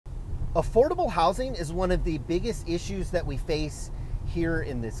Affordable housing is one of the biggest issues that we face here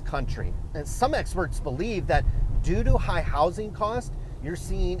in this country. And some experts believe that due to high housing costs, you're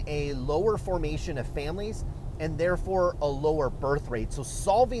seeing a lower formation of families and therefore a lower birth rate. So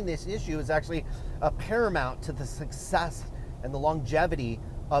solving this issue is actually paramount to the success and the longevity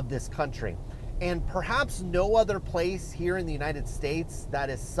of this country. And perhaps no other place here in the United States that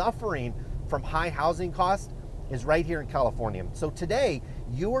is suffering from high housing costs is right here in California. So today,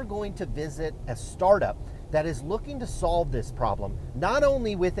 you are going to visit a startup that is looking to solve this problem, not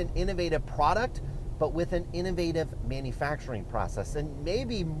only with an innovative product, but with an innovative manufacturing process. And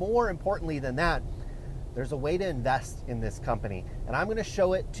maybe more importantly than that, there's a way to invest in this company. And I'm gonna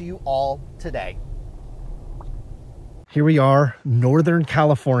show it to you all today. Here we are, Northern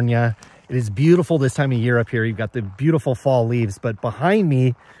California. It is beautiful this time of year up here. You've got the beautiful fall leaves, but behind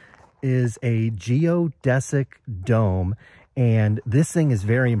me is a geodesic dome, and this thing is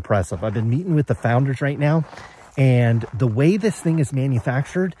very impressive. I've been meeting with the founders right now, and the way this thing is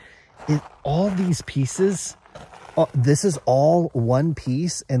manufactured is all these pieces. This is all one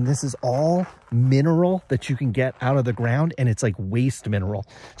piece, and this is all mineral that you can get out of the ground, and it's like waste mineral.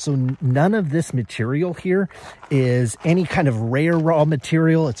 So none of this material here is any kind of rare raw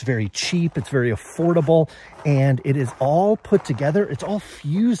material. It's very cheap, it's very affordable, and it is all put together. It's all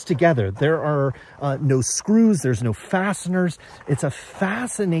fused together. There are no screws, there's no fasteners. It's a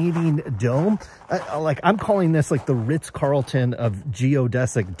fascinating dome. I'm calling this like the Ritz-Carlton of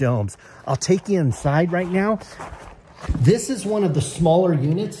geodesic domes. I'll take you inside right now. This is one of the smaller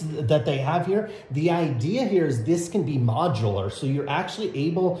units that they have here. The idea here is this can be modular, so you're actually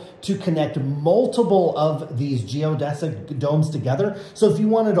able to connect multiple of these geodesic domes together. So if you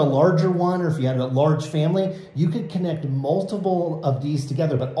wanted a larger one, or if you had a large family, you could connect multiple of these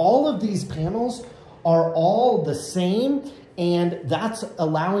together. But all of these panels are all the same, and that's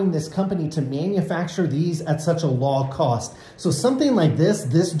allowing this company to manufacture these at such a low cost. So something like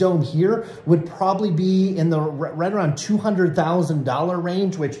this dome here would probably be in the right around $200,000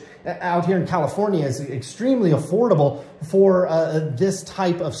 range, which out here in California is extremely affordable for this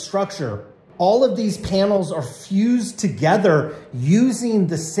type of structure. All of these panels are fused together using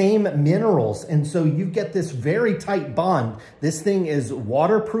the same minerals. And so you get this very tight bond. This thing is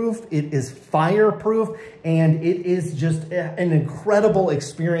waterproof, it is fireproof, and it is just an incredible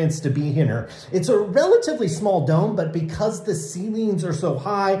experience to be here. It's a relatively small dome, but because the ceilings are so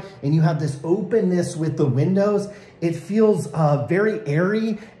high and you have this openness with the windows, it feels very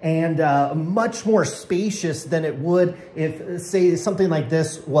airy and much more spacious than it would if, say, something like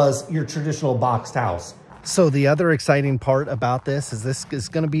this was your traditional boxed house. So the other exciting part about this is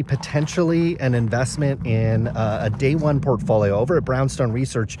going to be potentially an investment in a day one portfolio. Over at Brownstone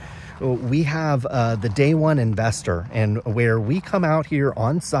Research, we have the day one investor, and where we come out here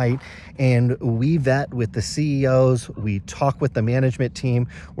on site and we vet with the CEOs, we talk with the management team.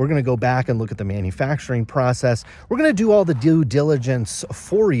 We're going to go back and look at the manufacturing process. We're going to do all the due diligence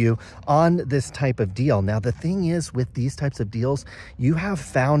for you on this type of deal. Now, the thing is, with these types of deals, you have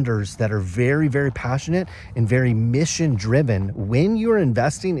founders that are very, very passionate and very mission driven when you're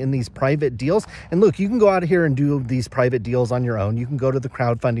investing in these private deals. And look, you can go out here and do these private deals on your own. You can go to the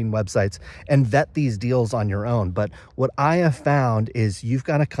crowdfunding websites and vet these deals on your own. But what I have found is you've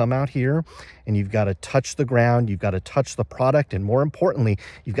got to come out here and you've got to touch the ground, you've got to touch the product, and more importantly,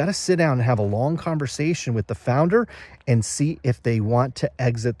 you've got to sit down and have a long conversation with the founder and see if they want to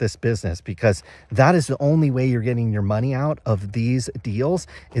exit this business, because that is the only way you're getting your money out of these deals.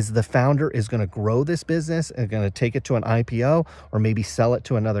 Is the founder is going to grow this business and going to take it to an IPO or maybe sell it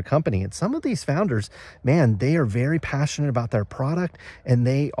to another company. And some of these founders, man, they are very passionate about their product and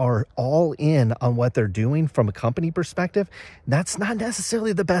they are all in on what they're doing from a company perspective. That's not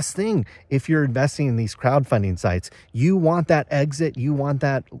necessarily the best thing if you're investing in these crowdfunding sites. You want that exit, you want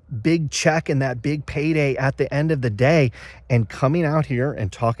that big check and that big payday at the end of the day. And coming out here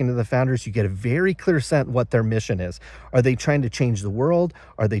and talking to the founders, you get a very clear sense what their mission is. Are they trying to change the world?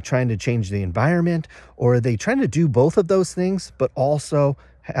 Are they trying to change the environment? Or are they trying to do both of those things, but also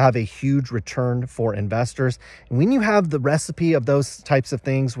have a huge return for investors? And when you have the recipe of those types of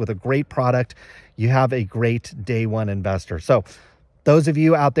things with a great product, you have a great day one investor. So those of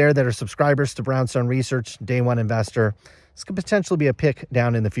you out there that are subscribers to Brownstone Research, day one investor, this could potentially be a pick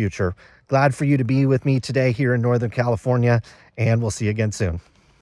down in the future. Glad for you to be with me today here in Northern California, and we'll see you again soon.